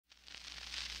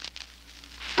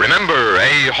Remember,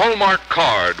 a Hallmark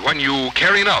card when you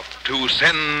care enough to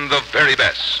send the very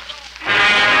best.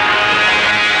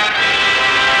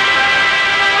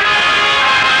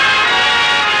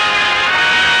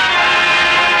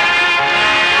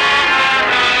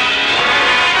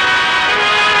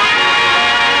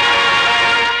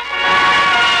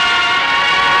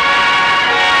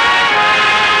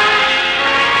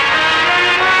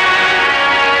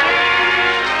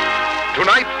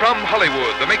 Tonight from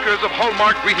Hollywood, the makers of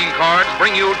Hallmark greeting cards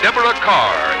bring you Deborah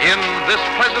Carr in This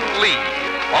Pleasant Lead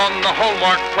on the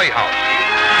Hallmark Playhouse.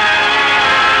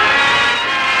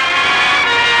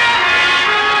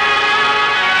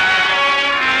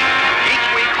 Each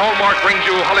week, Hallmark brings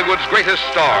you Hollywood's greatest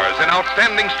stars in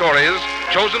outstanding stories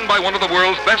chosen by one of the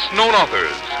world's best-known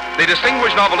authors, the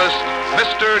distinguished novelist,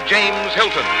 Mr. James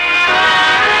Hilton.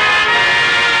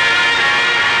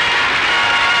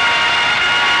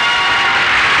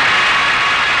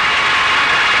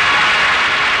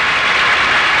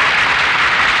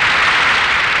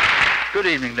 Good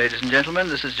evening, ladies and gentlemen.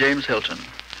 This is James Hilton.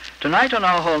 Tonight on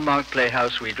our Hallmark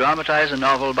Playhouse, we dramatize a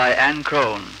novel by Anne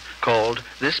Crone called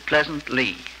This Pleasant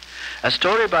Lead, a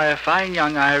story by a fine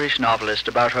young Irish novelist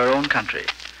about her own country,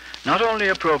 not only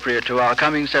appropriate to our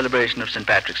coming celebration of St.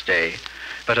 Patrick's Day,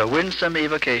 but a winsome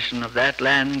evocation of that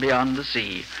land beyond the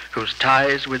sea whose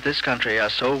ties with this country are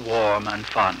so warm and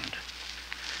fond.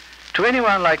 To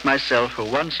anyone like myself who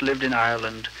once lived in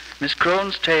Ireland, Miss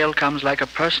Crone's tale comes like a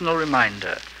personal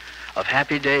reminder of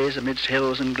happy days amidst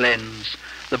hills and glens,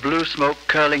 the blue smoke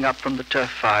curling up from the turf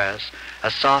fires, a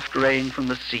soft rain from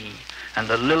the sea, and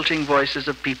the lilting voices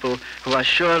of people who are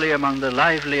surely among the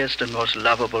liveliest and most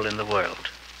lovable in the world.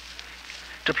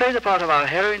 To play the part of our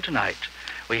heroine tonight,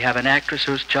 we have an actress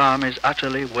whose charm is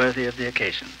utterly worthy of the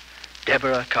occasion,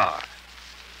 Deborah Carr.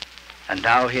 And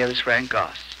now here is Frank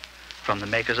Goss, from the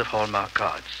makers of Hallmark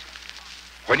cards.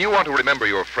 When you want to remember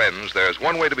your friends, there's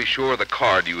one way to be sure the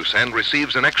card you send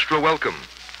receives an extra welcome.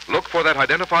 Look for that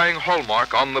identifying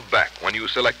hallmark on the back when you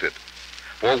select it.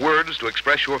 For words to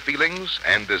express your feelings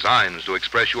and designs to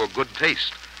express your good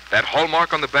taste, that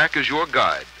hallmark on the back is your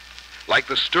guide. Like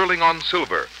the sterling on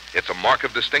silver, it's a mark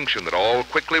of distinction that all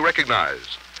quickly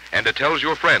recognize. And it tells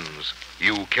your friends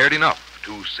you cared enough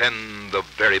to send the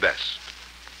very best.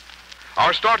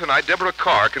 Our star tonight, Deborah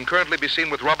Carr, can currently be seen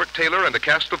with Robert Taylor and a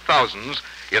cast of thousands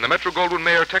in the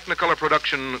Metro-Goldwyn-Mayer Technicolor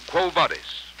production, Quo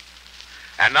Vadis.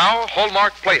 And now,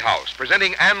 Hallmark Playhouse,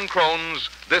 presenting Anne Crone's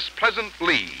This Pleasant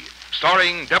Lead,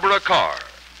 starring Deborah Carr.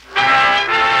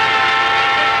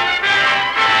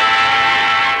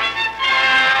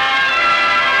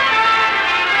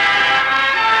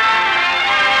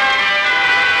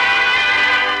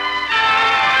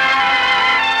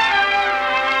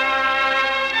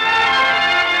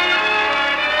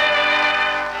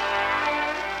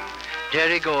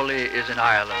 Derrygawley is in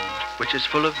Ireland, which is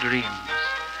full of dreams.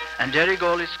 And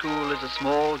Derrygawley School is a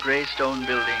small grey stone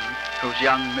building whose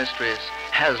young mistress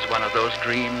has one of those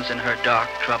dreams in her dark,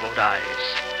 troubled eyes.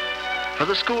 For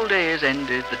the school day is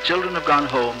ended, the children have gone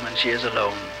home, and she is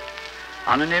alone.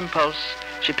 On an impulse,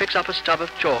 she picks up a stub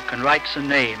of chalk and writes a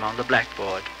name on the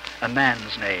blackboard, a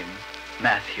man's name,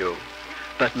 Matthew.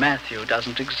 But Matthew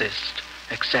doesn't exist,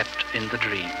 except in the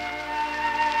dream.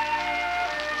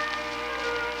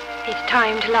 It's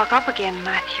time to lock up again,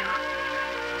 Matthew.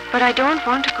 But I don't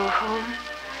want to go home.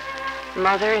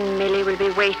 Mother and Millie will be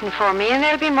waiting for me, and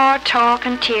there'll be more talk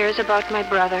and tears about my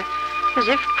brother, as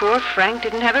if poor Frank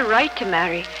didn't have a right to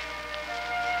marry.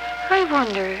 I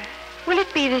wonder, will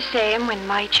it be the same when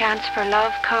my chance for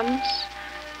love comes,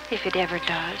 if it ever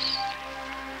does?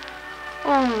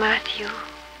 Oh, Matthew,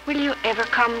 will you ever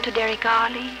come to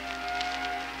Derrygawley?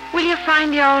 Will you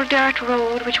find the old dirt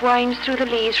road which winds through the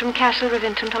leaves from Castle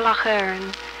Rivington to Lough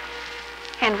Erne?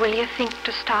 And will you think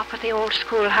to stop at the old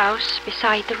schoolhouse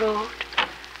beside the road?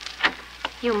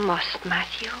 You must,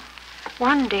 Matthew.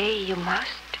 One day you must.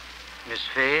 Miss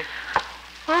Faith?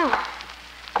 Oh,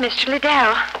 Mr.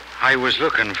 Liddell. I was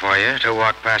looking for you to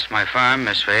walk past my farm,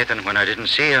 Miss Faith, and when I didn't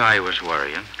see you, I was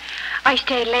worrying. I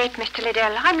stayed late, Mr.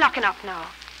 Liddell. I'm locking up now.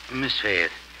 Miss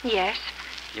Faith, Yes?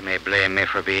 you may blame me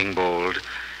for being bold,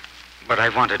 but I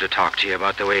wanted to talk to you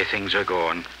about the way things are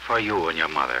going for you and your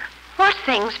mother. What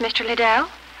things, Mr. Liddell?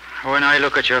 When I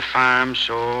look at your farm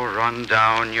so run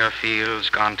down, your fields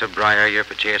gone to briar, your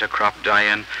potato crop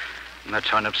dying, and the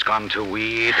turnips gone to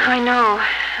weed. I know.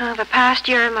 The past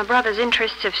year, my brother's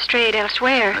interests have strayed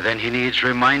elsewhere. Then he needs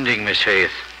reminding, Miss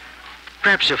Faith.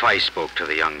 Perhaps if I spoke to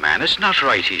the young man, it's not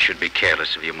right he should be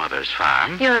careless of your mother's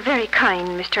farm. You're very kind,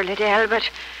 Mr. Liddell, but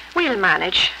we'll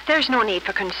manage. There's no need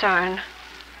for concern.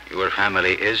 Your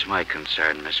family is my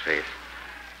concern, Miss Faith.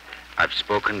 I've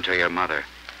spoken to your mother.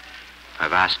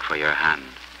 I've asked for your hand.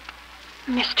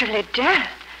 Mr. Liddell.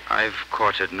 I've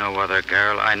courted no other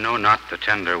girl. I know not the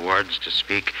tender words to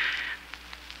speak,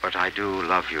 but I do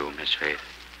love you, Miss Faith,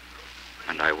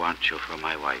 and I want you for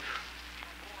my wife.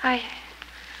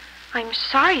 I'm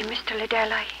sorry, Mr.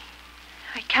 Liddell. I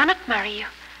cannot marry you.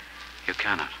 You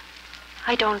cannot.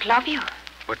 I don't love you.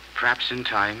 But perhaps in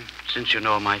time, since you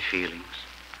know my feelings.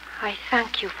 I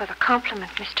thank you for the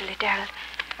compliment, Mr. Liddell.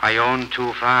 I own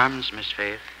 2 farms, Miss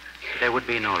Faith. There would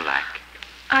be no lack.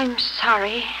 I'm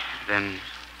sorry. Then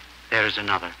there is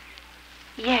another.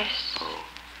 Yes.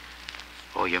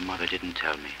 Oh, your mother didn't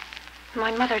tell me.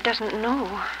 My mother doesn't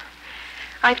know.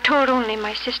 I've told only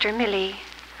my sister Millie.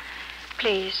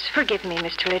 Please, forgive me,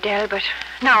 Mr. Liddell, but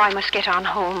now I must get on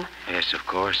home. Yes, of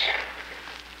course.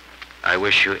 I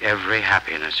wish you every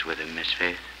happiness with him, Miss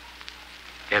Faith.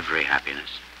 Every happiness.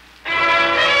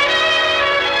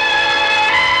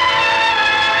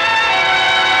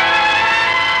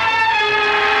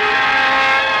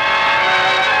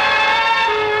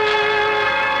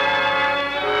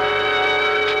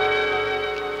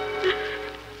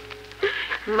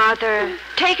 Mother,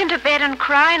 taken to bed and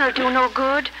crying will do no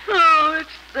good. Oh, it's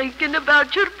thinking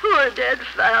about your poor dead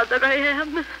father I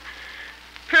am.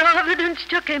 Providence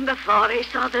took him before he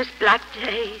saw this black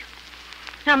day.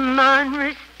 A man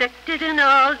respected in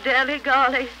all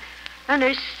Delhi-Golly, and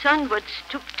his son would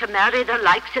stoop to marry the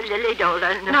likes of Lily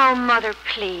Dolan. Now, Mother,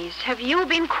 please, have you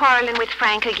been quarreling with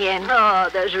Frank again? Oh,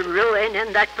 there's ruin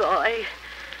in that boy.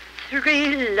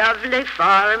 3 lovely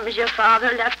farms your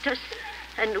father left us,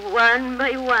 and one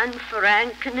by one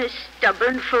Frank and his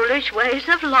stubborn, foolish ways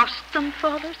have lost them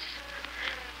for us.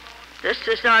 This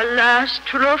is our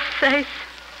last rough Faith.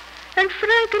 And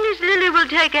Frank and his Lily will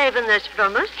take even this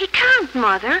from us. He can't,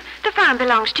 Mother. The farm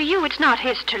belongs to you. It's not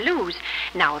his to lose.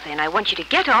 Now then, I want you to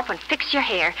get up and fix your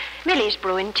hair. Millie's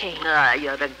brewing tea. Ah,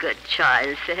 you're a good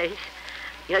child, Faith.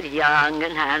 You're young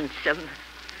and handsome.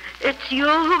 It's you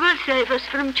who will save us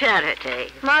from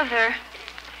charity. Mother,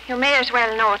 you may as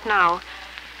well know it now.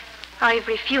 I've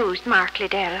refused Mark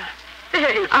Liddell.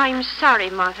 Faith. I'm sorry,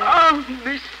 Mother. Oh,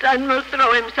 my son will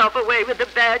throw himself away with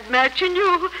a bad match, and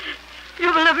you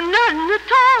will have none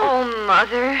at all. Oh,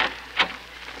 Mother.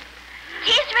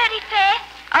 Tea's ready, Faith.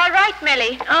 All right,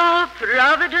 Millie. Oh,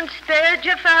 Providence spared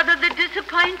your father the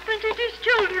disappointment of his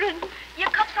children. Your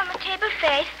cup's on the table,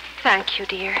 Faith. Thank you,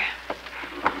 dear.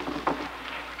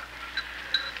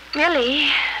 Millie,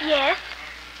 Yes?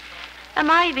 am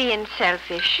I being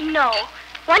selfish? No.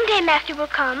 One day Matthew will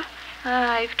come.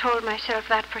 I've told myself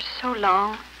that for so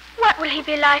long. What will he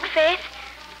be like, Faith?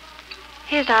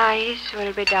 His eyes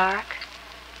will be dark,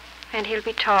 and he'll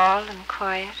be tall and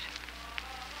quiet.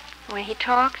 When he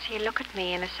talks, he'll look at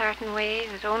me in a certain way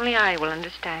that only I will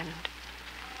understand.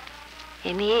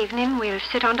 In the evening, we'll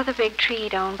sit under the big tree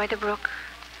down by the brook,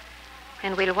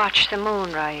 and we'll watch the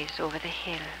moon rise over the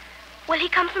hill. Will he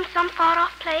come from some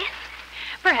far-off place?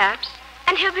 Perhaps.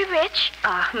 And he'll be rich?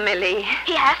 Ah, Millie.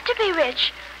 He has to be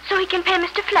rich, so he can pay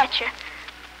Mr. Fletcher.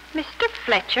 Mr.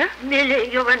 Fletcher?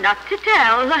 Millie, you were not to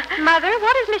tell. Mother,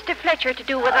 what has Mr. Fletcher to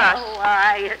do with us? Oh,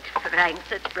 why, it's Frank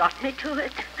that brought me to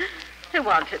it. He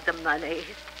wanted the money.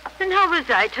 And how was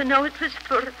I to know it was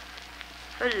for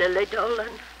Lily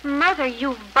Dolan? Mother,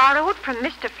 you borrowed from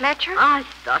Mr. Fletcher? I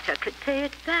thought I could pay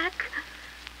it back.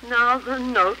 Now the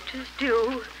note is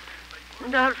due,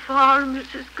 and our farm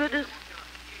is as good as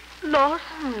lost.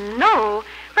 Oh, no.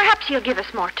 Perhaps he'll give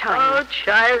us more time. Oh,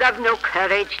 child, I've no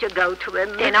courage to go to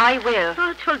him. Then I will.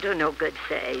 Oh, it will do no good,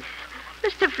 Faith.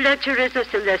 Mr. Fletcher is a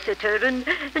solicitor and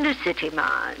a city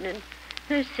man, and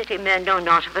the city men know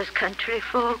naught of us country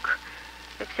folk,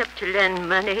 except to lend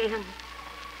money and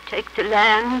take the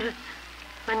land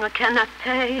when we cannot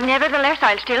pay. Nevertheless,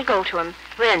 I'll still go to him.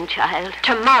 When, child?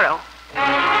 Tomorrow.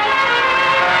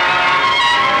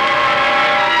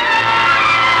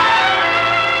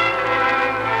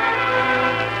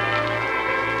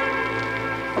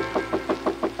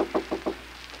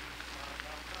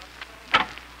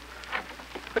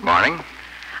 Good morning.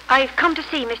 I've come to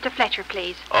see Mr. Fletcher,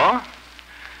 please. Oh?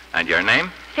 And your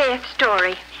name? Faith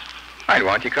Story. I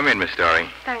want you to come in, Miss Story.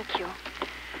 Thank you.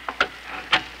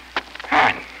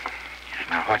 And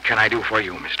now, what can I do for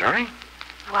you, Miss Story?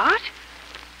 What?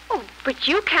 Oh, but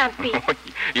you can't be...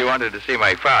 You wanted to see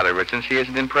my father, but since he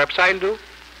isn't in, perhaps I'll do.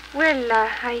 Well,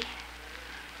 I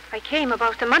came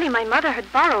about the money my mother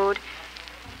had borrowed.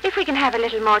 If we can have a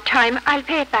little more time, I'll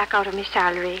pay it back out of my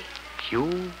salary.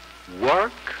 You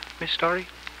work, Miss Story?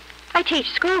 I teach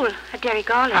school at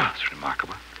Derry-Golly. Ah, that's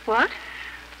remarkable. What?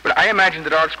 Well, I imagine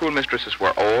that all schoolmistresses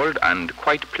were old and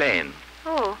quite plain.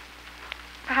 Oh,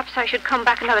 Perhaps I should come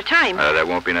back another time. That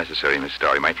won't be necessary, Miss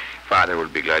Story. My father will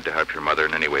be glad to help your mother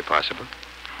in any way possible.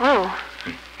 Oh.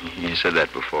 You said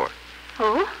that before.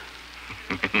 Oh?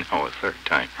 No, a third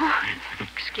time. Oh,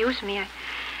 excuse me.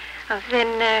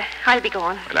 Then I'll be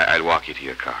going. Well, I'll walk you to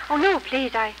your car. Oh, no,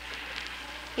 please.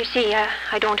 You see,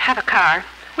 I don't have a car.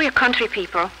 We're country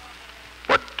people.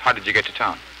 How did you get to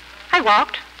town? I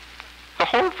walked. The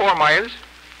whole 4 miles?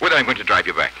 Well, then I'm going to drive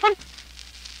you back.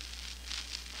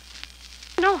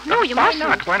 No, you mustn't.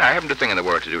 Why not? Why not? I haven't a thing in the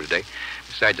world to do today.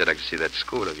 Besides, I'd like to see that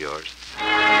school of yours.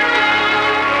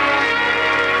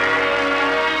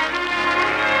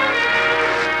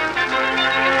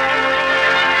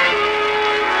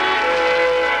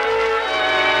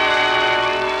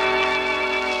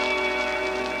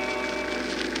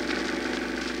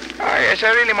 Yes,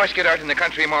 I really must get out in the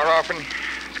country more often.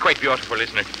 It's quite beautiful,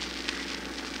 isn't it?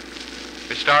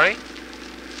 Miss Story?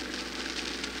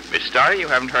 Miss Story, you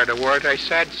haven't heard a word I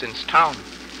said since town.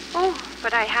 Oh,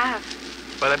 but I have.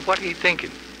 Well, then what are you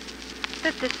thinking?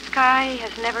 That the sky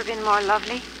has never been more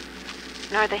lovely,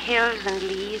 nor the hills and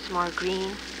leaves more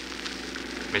green.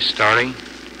 Miss Story,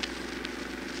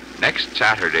 next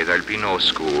Saturday there'll be no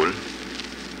school.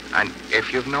 And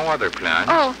if you've no other plans...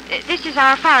 Oh, this is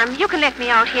our farm. You can let me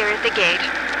out here at the gate.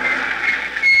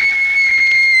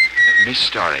 Miss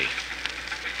Story,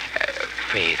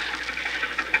 Faith,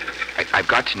 I've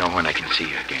got to know when I can see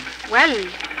you again. Well,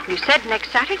 you said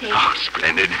next Saturday. Oh,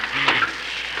 splendid.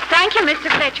 Thank you, Mr.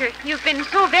 Fletcher. You've been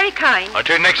so very kind.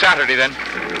 Until next Saturday, then.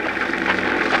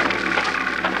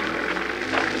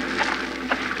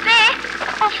 Faith!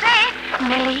 Oh, Faith!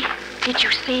 Millie, did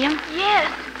you see him? Yes.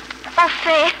 Oh,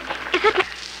 Faith, is it...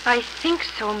 I think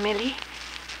so, Millie.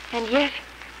 And yet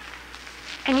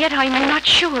I'm not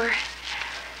sure.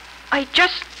 I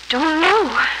just don't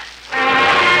know.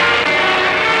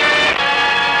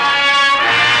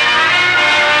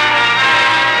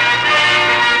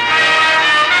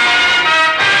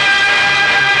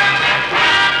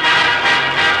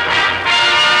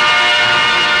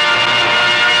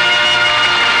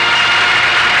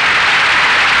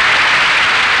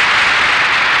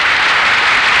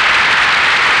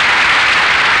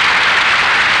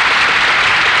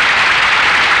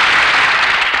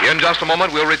 In just a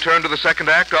moment, we'll return to the second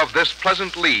act of This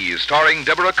Pleasant Lee, starring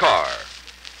Deborah Carr.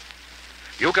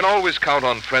 You can always count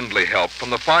on friendly help from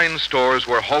the fine stores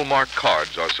where Hallmark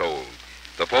cards are sold.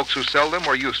 The folks who sell them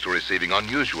are used to receiving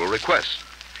unusual requests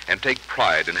and take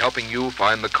pride in helping you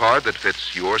find the card that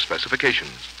fits your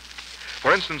specifications.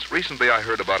 For instance, recently I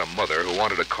heard about a mother who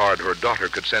wanted a card her daughter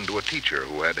could send to a teacher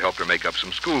who had helped her make up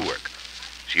some schoolwork.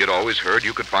 She had always heard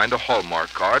you could find a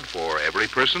Hallmark card for every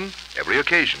person, every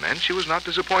occasion, and she was not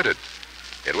disappointed.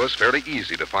 It was fairly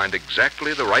easy to find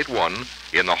exactly the right one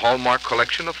in the Hallmark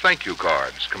collection of thank you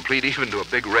cards, complete even to a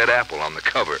big red apple on the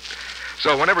cover.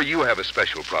 So whenever you have a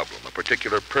special problem, a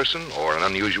particular person, or an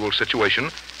unusual situation,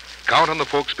 count on the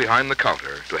folks behind the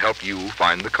counter to help you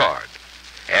find the card.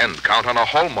 And count on a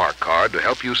Hallmark card to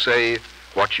help you say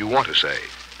what you want to say,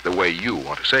 the way you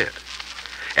want to say it.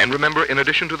 And remember, in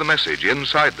addition to the message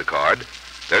inside the card,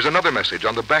 there's another message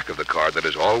on the back of the card that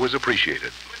is always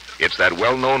appreciated. It's that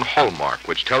well-known hallmark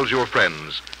which tells your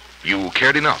friends you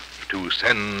cared enough to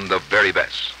send the very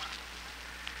best.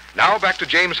 Now back to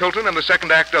James Hilton and the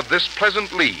second act of This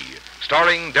Pleasant Lee,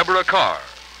 starring Deborah Carr.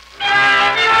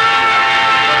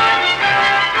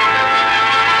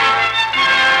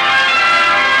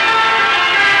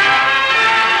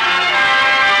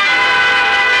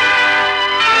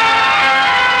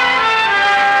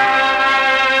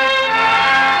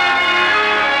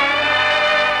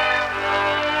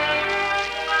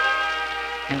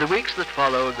 In the weeks that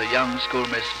followed, the young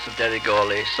schoolmistress of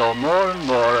Derrygawley saw more and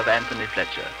more of Anthony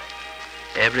Fletcher.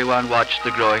 Everyone watched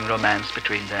the growing romance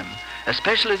between them,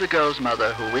 especially the girl's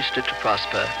mother, who wished it to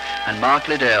prosper, and Mark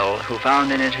Liddell, who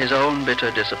found in it his own bitter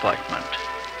disappointment.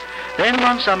 Then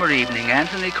one summer evening,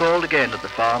 Anthony called again at the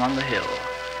farm on the hill.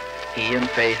 He and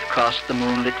Faith crossed the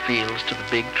moonlit fields to the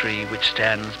big tree which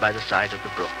stands by the side of the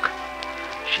brook.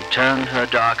 She turned her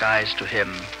dark eyes to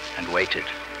him and waited.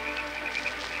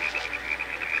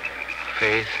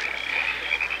 Faith,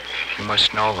 you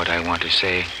must know what I want to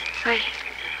say.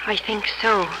 I think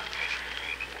so.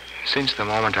 Since the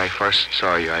moment I first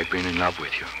saw you, I've been in love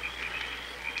with you.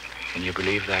 Can you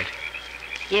believe that?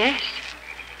 Yes,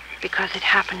 because it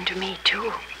happened to me,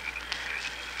 too.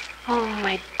 Oh,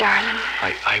 my darling.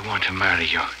 I want to marry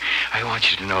you. I want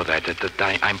you to know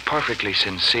that I'm perfectly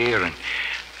sincere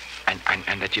and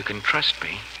that you can trust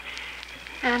me.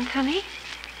 Anthony,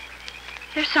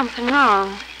 there's something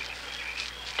wrong.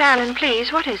 Darling,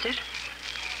 please, what is it?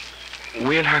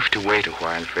 We'll have to wait a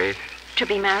while, Faith. To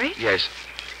be married? Yes.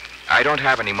 I don't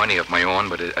have any money of my own,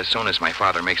 but as soon as my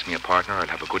father makes me a partner, I'll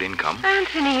have a good income.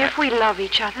 Anthony, if we love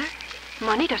each other,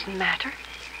 money doesn't matter.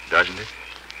 Doesn't it?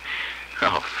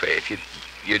 Oh, Faith,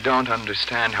 you don't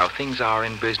understand how things are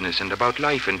in business and about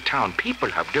life in town. People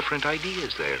have different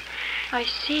ideas there. I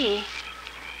see.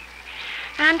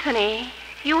 Anthony,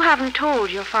 you haven't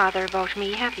told your father about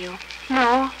me, have you?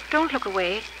 No, don't look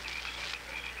away.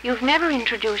 You've never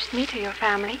introduced me to your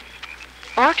family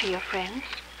or to your friends.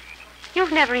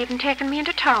 You've never even taken me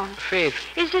into town. Faith.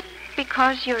 Is it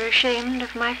because you're ashamed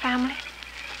of my family?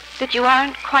 That you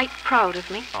aren't quite proud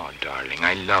of me? Oh, darling,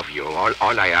 I love you.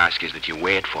 All I ask is that you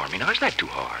wait for me. Now, is that too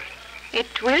hard?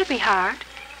 It will be hard,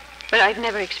 but I've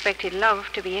never expected love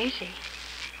to be easy.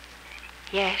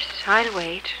 Yes, I'll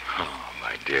wait. Oh,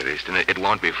 my dearest, and it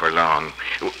won't be for long.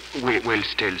 We'll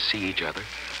still see each other.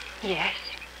 Yes.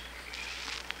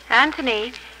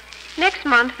 Anthony, next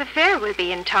month the fair will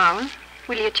be in town.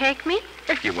 Will you take me?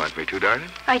 If you want me to, darling.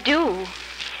 I do.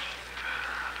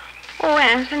 Oh,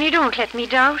 Anthony, don't let me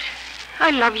doubt.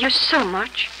 I love you so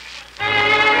much.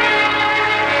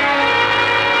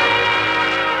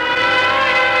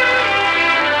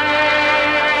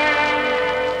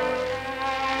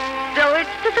 So it's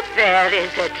to the fair,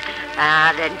 is it?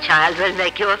 Ah, then child will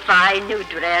make you a fine new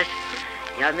dress.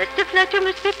 Your Mr. Fletcher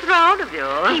must be proud of you.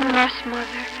 He must,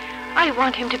 Mother. I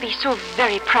want him to be so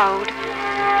very proud.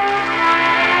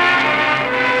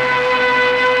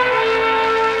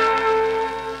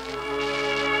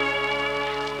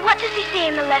 What does he say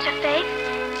in the letter,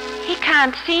 Faith? He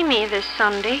can't see me this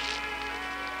Sunday,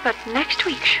 but next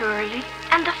week, surely.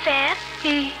 And the fair?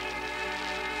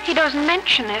 He doesn't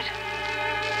mention it.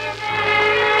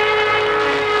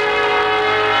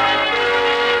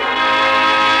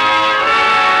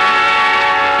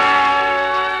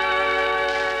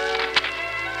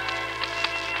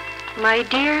 My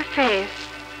dear Faith,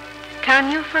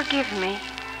 can you forgive me?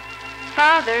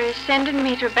 Father is sending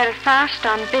me to Belfast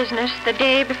on business the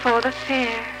day before the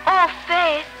fair. Oh,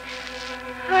 Faith.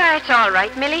 Well, it's all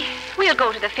right, Millie. We'll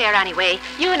go to the fair anyway,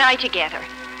 you and I together.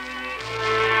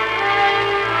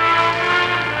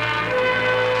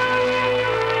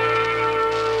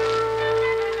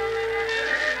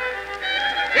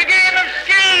 The game of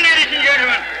skill, ladies and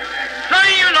gentlemen. Try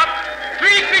your luck. 3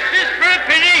 fixes for a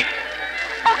penny.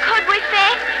 Oh, could we,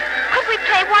 Faith? Could we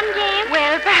play one game?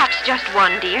 Well, perhaps just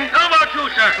one, dear. How about you,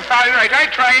 sir? All right, I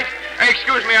try it.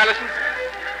 Excuse me, Alison.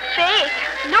 Faith,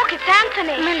 look, it's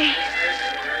Anthony. Millie,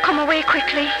 come away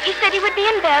quickly. He said he would be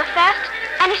in Belfast,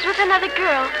 and he's with another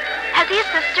girl. Has he a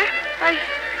sister?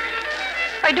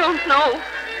 I don't know.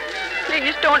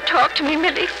 Please don't talk to me,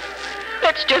 Millie.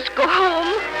 Let's just go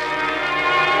home.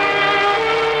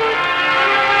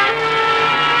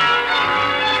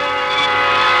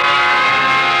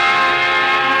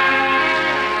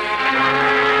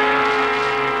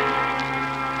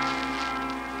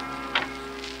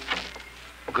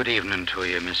 Good evening to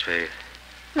you, Miss Faith.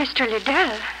 Mr.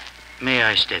 Liddell. May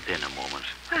I step in a moment?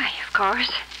 Why, of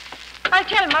course. I'll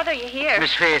tell Mother you're here.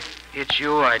 Miss Faith, it's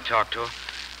you I talk to.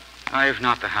 I've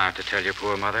not the heart to tell your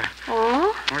poor mother.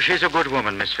 Oh? Well, she's a good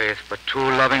woman, Miss Faith, but too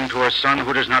loving to her son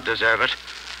who does not deserve it.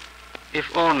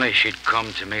 If only she'd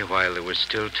come to me while there was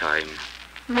still time.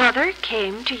 Mother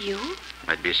came to you?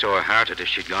 I'd be sore-hearted if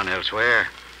she'd gone elsewhere.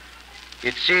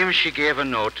 It seems she gave a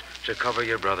note to cover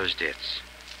your brother's debts.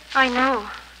 I know.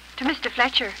 To Mr.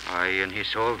 Fletcher. Aye, and he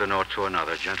sold the note to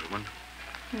another gentleman.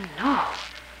 No.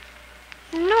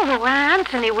 No,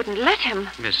 Anthony wouldn't let him.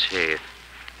 Miss Faith,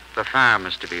 the farm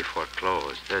is to be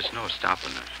foreclosed. There's no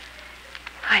stopping it.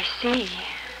 I see.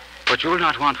 But you'll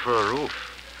not want for a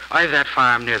roof. I've that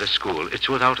farm near the school. It's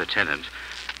without a tenant.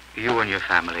 You and your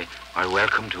family are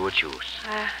welcome to its use.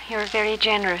 You're very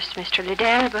generous, Mr.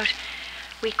 Liddell, but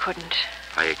we couldn't.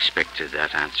 I expected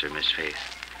that answer, Miss Faith.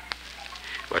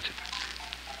 But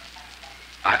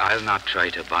I'll not try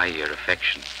to buy your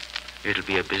affection. It'll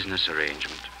be a business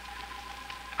arrangement.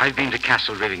 I've been to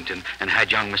Castle Rivington and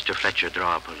had young Mr. Fletcher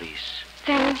draw a police.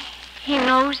 Then he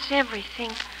knows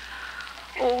everything.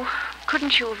 Oh,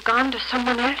 couldn't you have gone to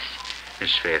someone else?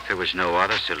 Miss Faith, there was no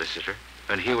other solicitor,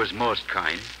 and he was most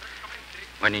kind.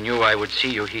 When he knew I would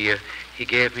see you here, he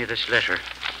gave me this letter.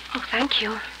 Oh, thank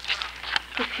you.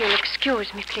 If you'll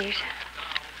excuse me, please.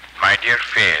 My dear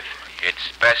Faith,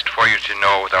 it's best for you to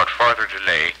know without further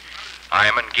delay, I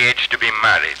am engaged to be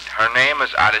married. Her name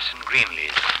is Alison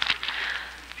Greenleaf.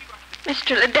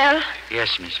 Mr. Liddell,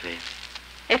 Yes, Miss Faith.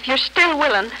 if you're still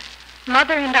willing,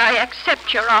 Mother and I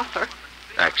accept your offer.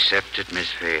 Accept it, Miss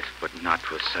Faith, but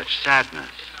not with such sadness.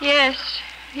 Yes,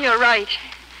 you're right.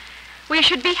 We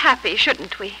should be happy,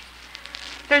 shouldn't we?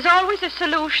 There's always a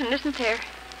solution, isn't there?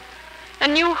 A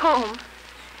new home.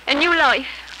 a new life.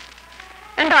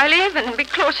 And I'll even be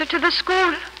closer to the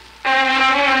school.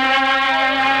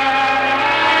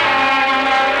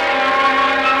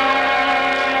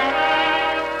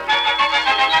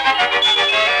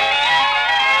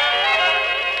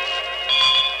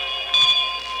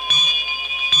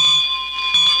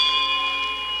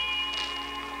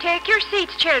 Take your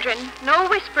seats, children. No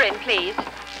whispering, please.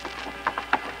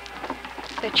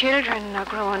 The children are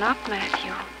growing up,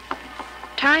 Matthew.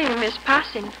 Time is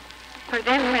passing, for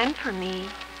them and for me.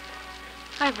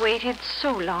 I've waited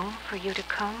so long for you to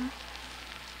come.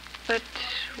 But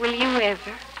will you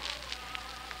ever?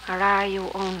 Or are you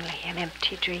only an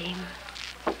empty dream?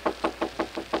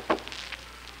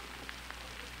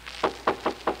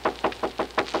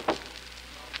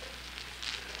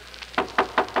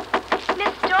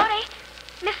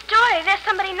 Miss Dory, there's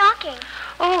somebody knocking.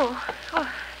 Oh,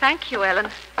 thank you, Ellen.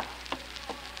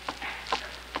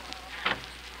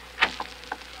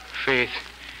 Faith.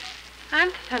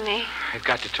 Anthony. I've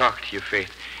got to talk to you,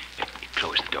 Faith.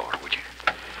 Close the door, would you?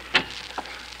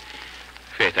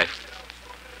 Faith,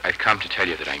 I've come to tell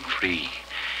you that I'm free.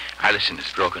 Alison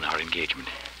has broken our engagement.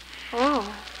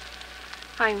 Oh,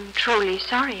 I'm truly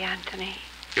sorry, Anthony.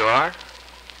 You are?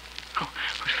 Oh,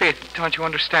 but Faith, don't you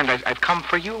understand? I've come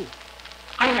for you.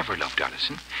 I never loved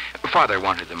Alison. Father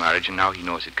wanted the marriage, and now he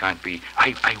knows it can't be.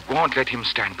 I won't let him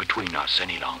stand between us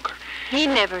any longer. He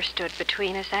never stood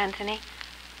between us, Anthony.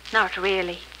 Not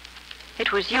really.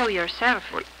 It was you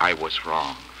yourself. Well, I was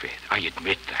wrong, Faith. I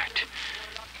admit that.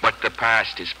 But the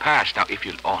past is past. Now, if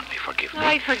you'll only forgive me.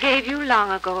 I forgave you long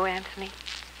ago, Anthony.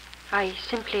 I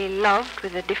simply loved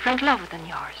with a different love than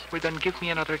yours. Well, then give me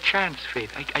another chance,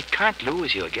 Faith. I can't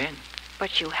lose you again.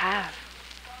 But you have.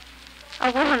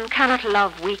 A woman cannot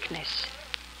love weakness.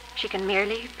 She can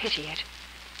merely pity it.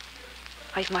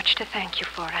 I've much to thank you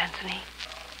for, Anthony.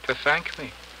 To thank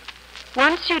me?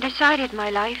 Once you decided my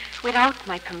life without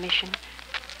my permission,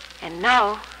 and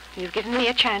now you've given me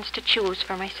a chance to choose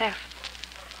for myself.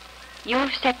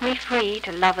 You've set me free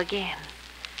to love again,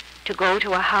 to go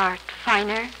to a heart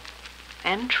finer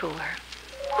and truer.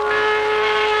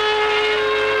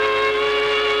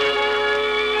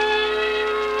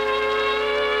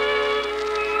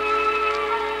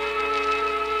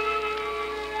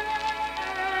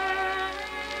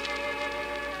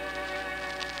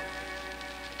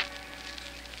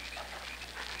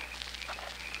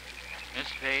 Miss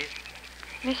Faith?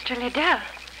 Mr. Liddell.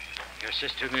 Your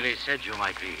sister Millie said you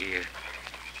might be here,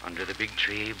 under the big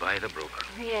tree by the brook.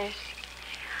 Yes.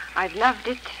 I've loved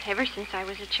it ever since I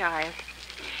was a child.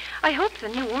 I hope the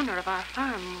new owner of our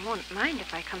farm won't mind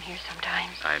if I come here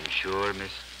sometimes. I'm sure,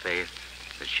 Miss Faith,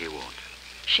 that she won't.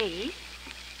 She?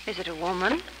 Is it a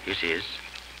woman? It is.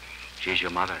 She's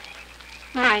your mother.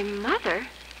 My mother?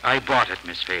 I bought it,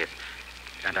 Miss Faith,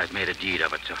 and I've made a deed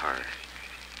of it to her.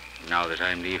 Now that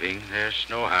I'm leaving, there's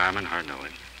no harm in her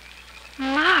knowing.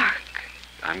 Mark.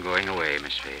 I'm going away,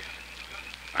 Miss Faith.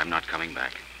 I'm not coming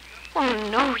back. Oh,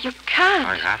 no, you can't.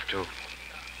 I have to.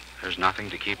 There's nothing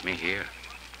to keep me here.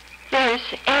 There's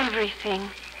everything.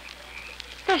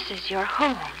 This is your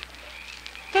home.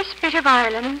 This bit of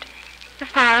Ireland, the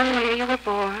farm where you were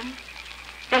born,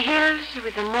 the hills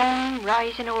with the moon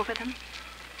rising over them,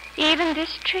 even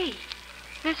this tree,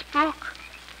 this brook,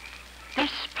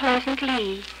 this pleasant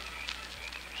lea.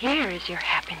 Here is your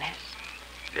happiness.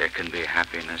 There can be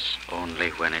happiness only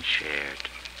when it's shared.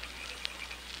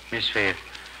 Miss Faith,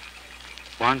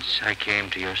 once I came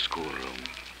to your schoolroom.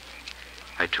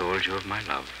 I told you of my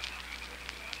love,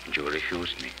 and you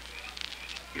refused me.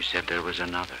 You said there was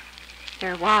another.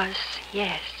 There was,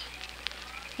 yes.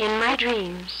 In my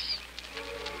dreams.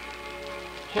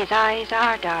 His eyes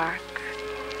are dark,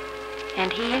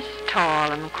 and he is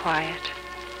tall and quiet.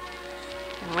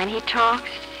 And when he talks,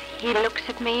 he looks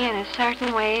at me in a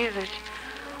certain way that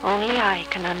only I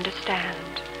can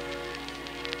understand.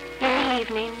 Every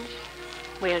evenings,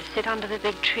 we'll sit under the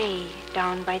big tree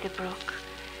down by the brook,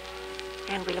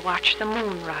 and we'll watch the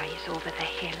moon rise over the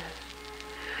hill.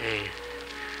 Faith.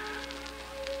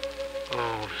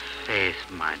 Oh, Faith,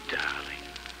 my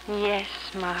darling. Yes,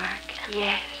 Mark,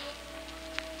 yes.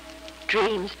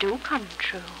 Dreams do come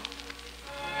true.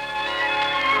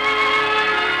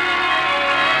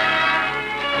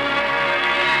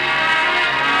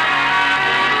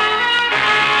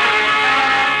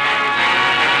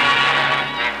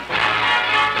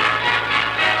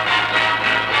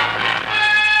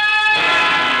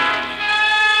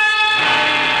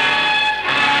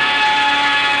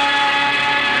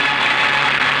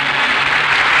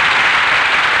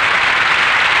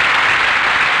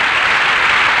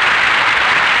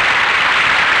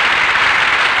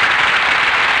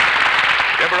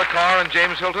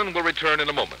 James Hilton will return in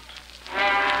a moment.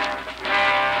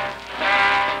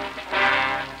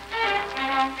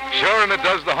 Sure, and it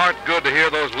does the heart good to hear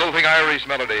those lilting Irish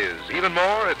melodies. Even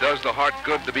more, it does the heart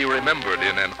good to be remembered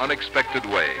in an unexpected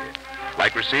way.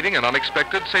 Like receiving an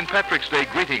unexpected St. Patrick's Day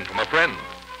greeting from a friend.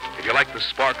 If you like the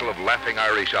sparkle of laughing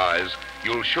Irish eyes,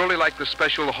 you'll surely like the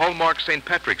special Hallmark St.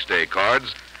 Patrick's Day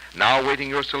cards, now waiting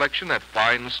your selection at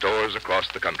fine stores across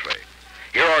the country.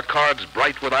 Here are cards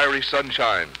bright with Irish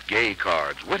sunshine, gay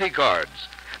cards, witty cards,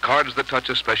 cards that touch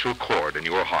a special chord in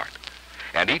your heart.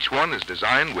 And each one is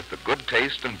designed with the good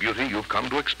taste and beauty you've come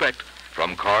to expect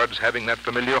from cards having that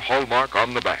familiar hallmark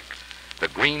on the back. The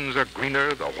greens are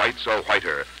greener, the whites are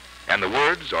whiter, and the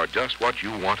words are just what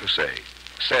you want to say,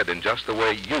 said in just the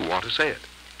way you want to say it.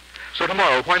 So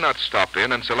tomorrow, why not stop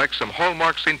in and select some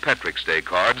Hallmark St. Patrick's Day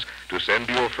cards to send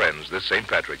to your friends this St.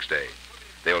 Patrick's Day.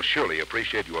 They'll surely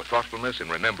appreciate your thoughtfulness in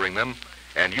remembering them,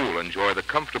 and you'll enjoy the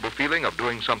comfortable feeling of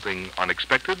doing something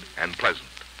unexpected and pleasant.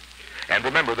 And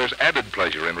remember, there's added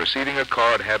pleasure in receiving a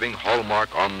card having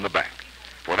Hallmark on the back,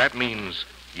 for that means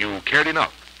you cared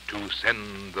enough to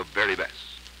send the very best.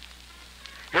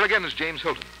 Here again is James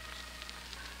Hilton.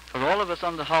 For all of us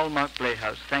on the Hallmark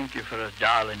Playhouse, thank you for a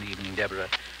darling evening, Deborah.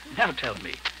 Now tell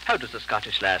me, how does the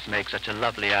Scottish lass make such a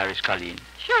lovely Irish colleen?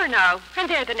 Sure now, and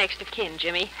they're the next of kin,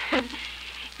 Jimmy.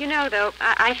 You know, though,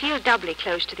 I feel doubly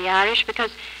close to the Irish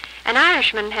because an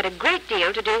Irishman had a great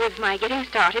deal to do with my getting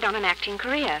started on an acting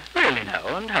career. Really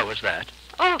now, and how was that?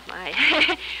 Oh,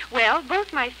 my. Well,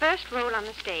 both my first role on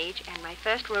the stage and my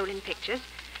first role in pictures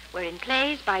were in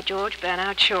plays by George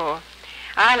Bernard Shaw.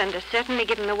 Ireland has certainly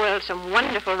given the world some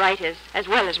wonderful writers as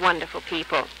well as wonderful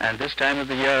people. And this time of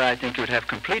the year, I think you'd have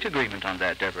complete agreement on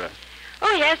that, Deborah.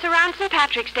 Oh, yes, around St.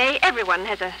 Patrick's Day, everyone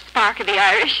has a spark of the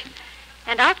Irish.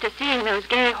 And after seeing those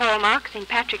gay Hallmark St.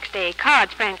 Patrick's Day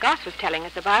cards Frank Goss was telling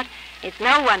us about, it's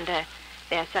no wonder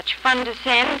they're such fun to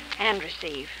send and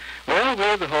receive. Well,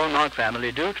 we, the Hallmark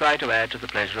family, do try to add to the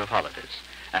pleasure of holidays.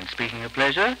 And speaking of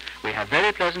pleasure, we have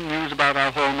very pleasant news about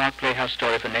our Hallmark Playhouse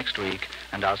story for next week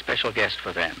and our special guest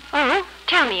for them. Oh,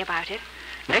 tell me about it.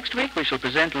 Next week, we shall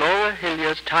present Laura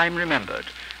Hillier's Time Remembered,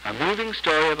 a moving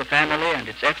story of a family and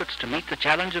its efforts to meet the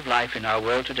challenge of life in our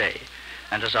world today.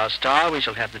 And as our star, we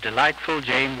shall have the delightful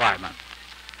Jane Wyman.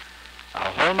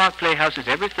 Our Hallmark Playhouse is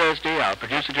every Thursday. Our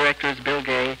producer-director is Bill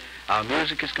Gay. Our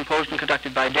music is composed and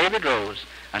conducted by David Rose.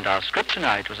 And our script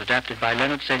tonight was adapted by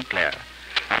Leonard St. Clair.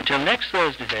 Until next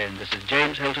Thursday, then, this is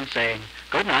James Hilton saying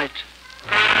good night.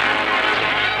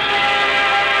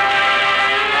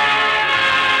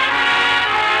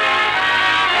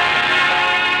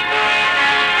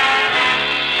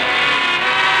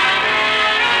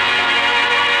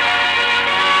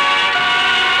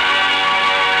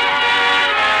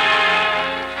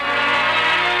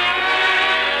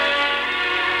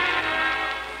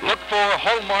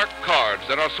 Hallmark cards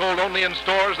that are sold only in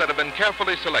stores that have been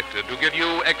carefully selected to give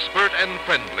you expert and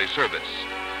friendly service.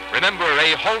 Remember,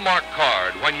 a Hallmark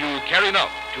card when you care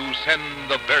enough to send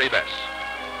the very best.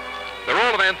 The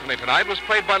role of Anthony tonight was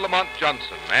played by Lamont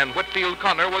Johnson, and Whitfield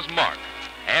Connor was Mark.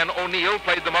 Anne O'Neill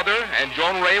played the mother, and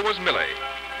Joan Ray was Millie.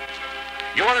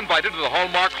 You are invited to the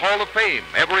Hallmark Hall of Fame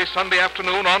every Sunday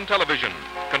afternoon on television.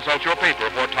 Consult your paper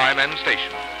for time and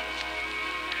station.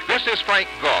 This is Frank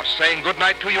Goss saying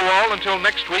goodnight to you all until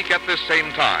next week at this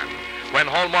same time, when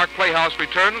Hallmark Playhouse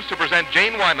returns to present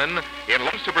Jane Wyman in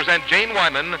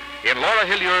Laura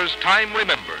Hillier's Time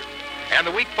Remembered. And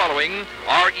the week following,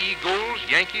 R.E.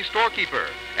 Gould's Yankee Storekeeper,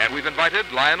 and we've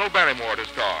invited Lionel Barrymore to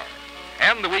star.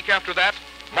 And the week after that,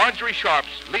 Marjorie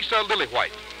Sharp's Lisa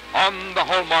Lillywhite on the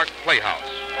Hallmark Playhouse.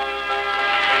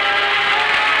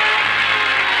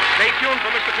 Stay tuned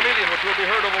for Mr. Chameleon, which will be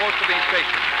heard over most of these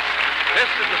stations. This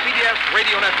is the CBS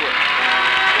Radio Network.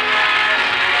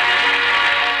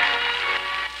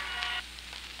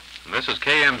 This is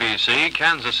KMBC,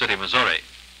 Kansas City, Missouri.